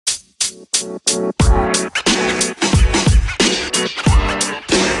Hello,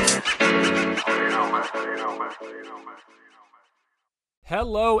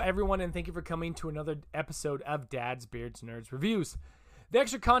 everyone, and thank you for coming to another episode of Dad's Beards Nerds Reviews. The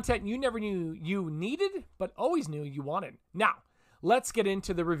extra content you never knew you needed, but always knew you wanted. Now, let's get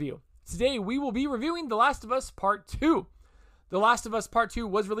into the review. Today, we will be reviewing The Last of Us Part 2. The Last of Us Part 2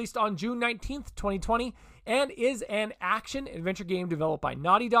 was released on June 19th, 2020, and is an action-adventure game developed by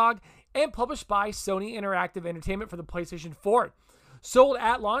Naughty Dog and published by Sony Interactive Entertainment for the PlayStation 4. Sold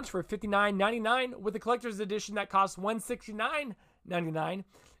at launch for $59.99 with a collector's edition that costs $169.99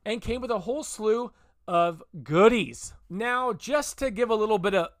 and came with a whole slew of goodies. Now, just to give a little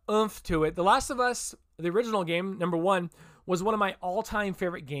bit of oomph to it, The Last of Us, the original game, number one, was one of my all-time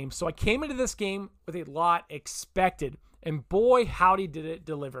favorite games. So I came into this game with a lot expected, and boy, howdy did it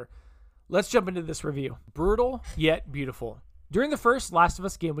deliver. Let's jump into this review. Brutal, yet beautiful. During the first Last of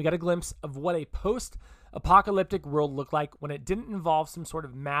Us game, we got a glimpse of what a post-apocalyptic world looked like when it didn't involve some sort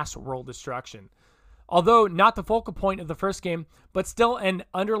of mass world destruction. Although not the focal point of the first game, but still an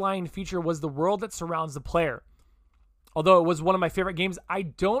underlying feature was the world that surrounds the player. Although it was one of my favorite games, I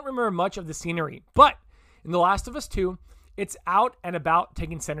don't remember much of the scenery. But in The Last of Us 2, it's out and about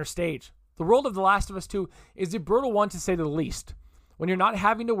taking center stage. The world of The Last of Us 2 is a brutal one to say the least. When you're not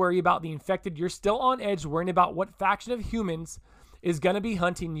having to worry about the infected, you're still on edge worrying about what faction of humans is going to be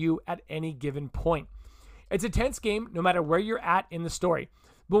hunting you at any given point. It's a tense game no matter where you're at in the story.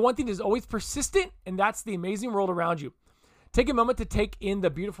 But one thing is always persistent, and that's the amazing world around you. Take a moment to take in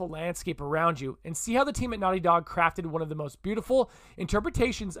the beautiful landscape around you and see how the team at Naughty Dog crafted one of the most beautiful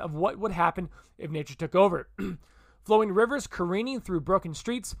interpretations of what would happen if nature took over. Flowing rivers careening through broken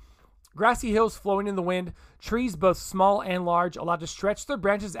streets, grassy hills flowing in the wind, trees both small and large allowed to stretch their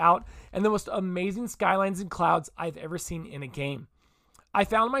branches out, and the most amazing skylines and clouds I've ever seen in a game. I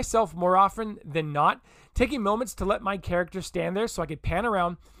found myself more often than not taking moments to let my character stand there so I could pan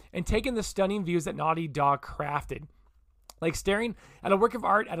around and take in the stunning views that Naughty Dog crafted. Like staring at a work of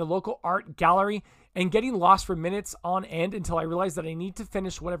art at a local art gallery and getting lost for minutes on end until I realized that I need to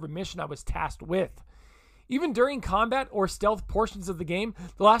finish whatever mission I was tasked with. Even during combat or stealth portions of the game,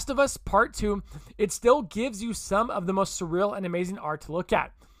 The Last of Us Part 2, it still gives you some of the most surreal and amazing art to look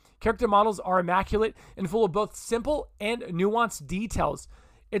at. Character models are immaculate and full of both simple and nuanced details.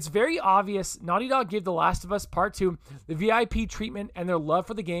 It's very obvious Naughty Dog gave The Last of Us Part 2 the VIP treatment, and their love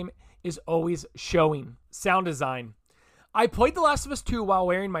for the game is always showing. Sound design. I played The Last of Us 2 while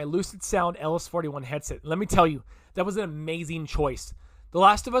wearing my Lucid Sound LS41 headset. Let me tell you, that was an amazing choice. The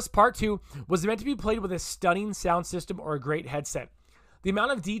Last of Us Part 2 was meant to be played with a stunning sound system or a great headset. The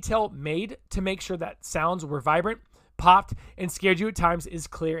amount of detail made to make sure that sounds were vibrant, popped, and scared you at times is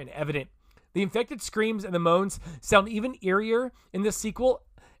clear and evident. The infected screams and the moans sound even eerier in this sequel,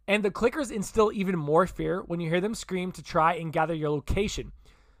 and the clickers instill even more fear when you hear them scream to try and gather your location.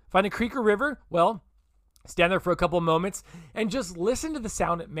 Find a creek or river? Well, stand there for a couple of moments and just listen to the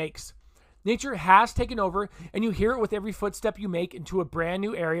sound it makes. Nature has taken over, and you hear it with every footstep you make into a brand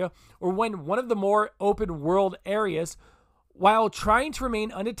new area or when one of the more open world areas. While trying to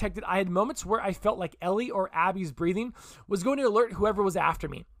remain undetected, I had moments where I felt like Ellie or Abby's breathing was going to alert whoever was after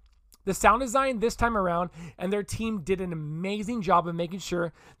me. The sound design this time around and their team did an amazing job of making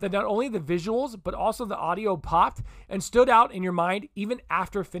sure that not only the visuals, but also the audio popped and stood out in your mind even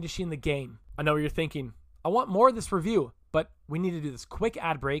after finishing the game. I know what you're thinking. I want more of this review, but we need to do this quick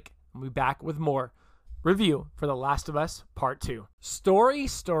ad break. We'll be back with more review for The Last of Us Part 2. Story.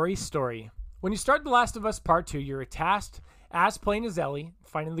 When you start The Last of Us Part 2, you're tasked as playing as Ellie,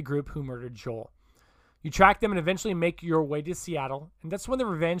 finding the group who murdered Joel. You track them and eventually make your way to Seattle, and that's when the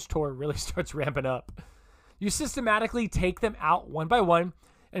revenge tour really starts ramping up. You systematically take them out one by one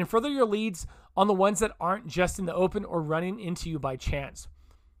and further your leads on the ones that aren't just in the open or running into you by chance.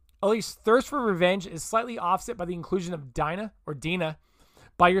 Ellie's thirst for revenge is slightly offset by the inclusion of Dina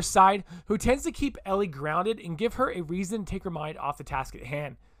by your side, who tends to keep Ellie grounded and give her a reason to take her mind off the task at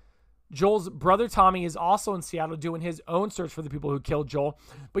hand. Joel's brother Tommy is also in Seattle doing his own search for the people who killed Joel,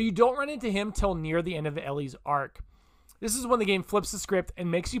 but you don't run into him till near the end of Ellie's arc. This is when the game flips the script and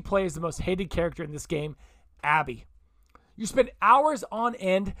makes you play as the most hated character in this game, Abby. You spend hours on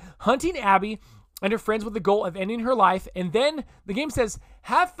end hunting Abby and her friends with the goal of ending her life, and then the game says,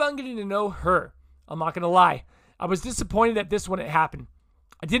 have fun getting to know her. I'm not going to lie. I was disappointed at this when it happened.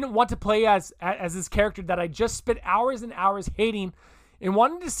 I didn't want to play as this character that I just spent hours and hours hating and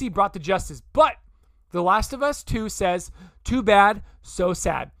wanted to see brought to justice. But The Last of Us 2 says, too bad, so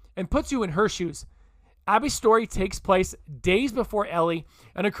sad, and puts you in her shoes. Abby's story takes place days before Ellie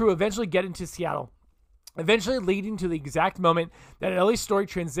and her crew eventually get into Seattle. eventually leading to the exact moment that Ellie's story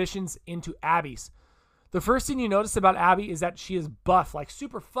transitions into Abby's. The first thing you notice about Abby is that she is buff, like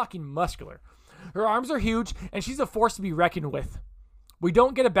super fucking muscular. Her arms are huge, and she's a force to be reckoned with. We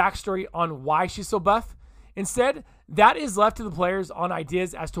don't get a backstory on why she's so buff. Instead, that is left to the players on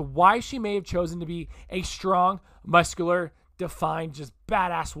ideas as to why she may have chosen to be a strong, muscular, defined, just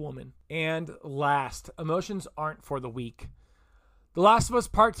badass woman. And last, emotions aren't for the weak. The Last of Us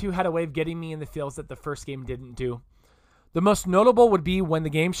Part 2 had a way of getting me in the feels that the first game didn't do. The most notable would be when the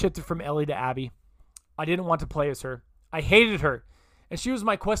game shifted from Ellie to Abby. I didn't want to play as her. I hated her, and she was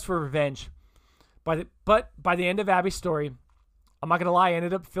my quest for revenge. But by the end of Abby's story, I'm not going to lie, I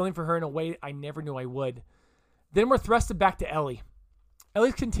ended up feeling for her in a way I never knew I would. Then we're thrusted back to Ellie.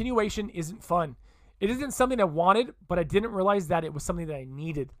 Ellie's continuation isn't fun. It isn't something I wanted, but I didn't realize that it was something that I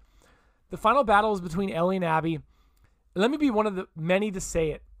needed. The final battle is between Ellie and Abby. Let me be one of the many to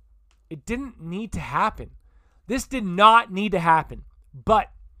say it. It didn't need to happen. This did not need to happen. But,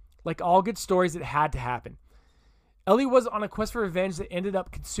 like all good stories, it had to happen. Ellie was on a quest for revenge that ended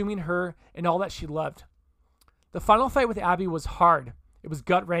up consuming her and all that she loved. The final fight with Abby was hard. It was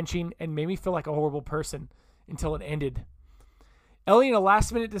gut-wrenching and made me feel like a horrible person until it ended. Ellie, in a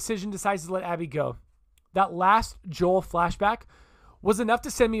last-minute decision, decides to let Abby go. That last Joel flashback was enough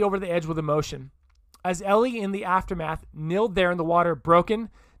to send me over the edge with emotion. As Ellie, in the aftermath, kneeled there in the water, broken,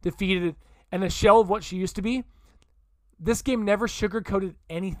 defeated, and a shell of what she used to be, this game never sugarcoated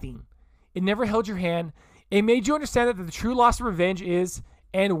anything. It never held your hand. It made you understand that the true loss of revenge is,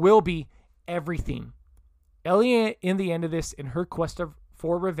 and will be, everything. Ellie, in the end of this, in her quest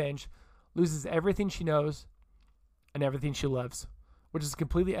for revenge, loses everything she knows and everything she loves, which is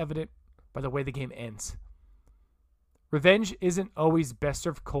completely evident by the way the game ends. Revenge isn't always best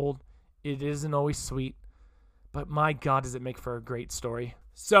served cold. It isn't always sweet, but my God, does it make for a great story.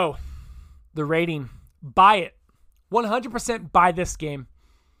 So, the rating, buy it. 100% buy this game.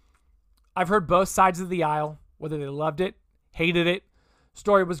 I've heard both sides of the aisle, whether they loved it, hated it,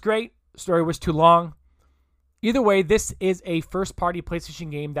 story was great, story was too long. Either way, this is a first-party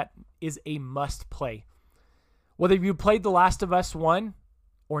PlayStation game that is a must-play. Whether you played The Last of Us 1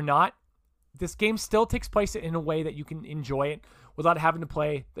 or not, this game still takes place in a way that you can enjoy it without having to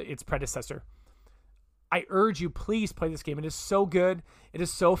play its predecessor. I urge you, please play this game. It is so good. It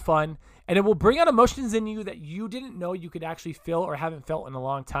is so fun. And it will bring out emotions in you that you didn't know you could actually feel or haven't felt in a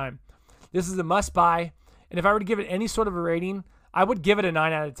long time. This is a must-buy. And if I were to give it any sort of a rating, I would give it a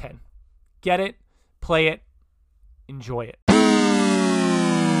 9 out of 10. Get it, play it, enjoy it.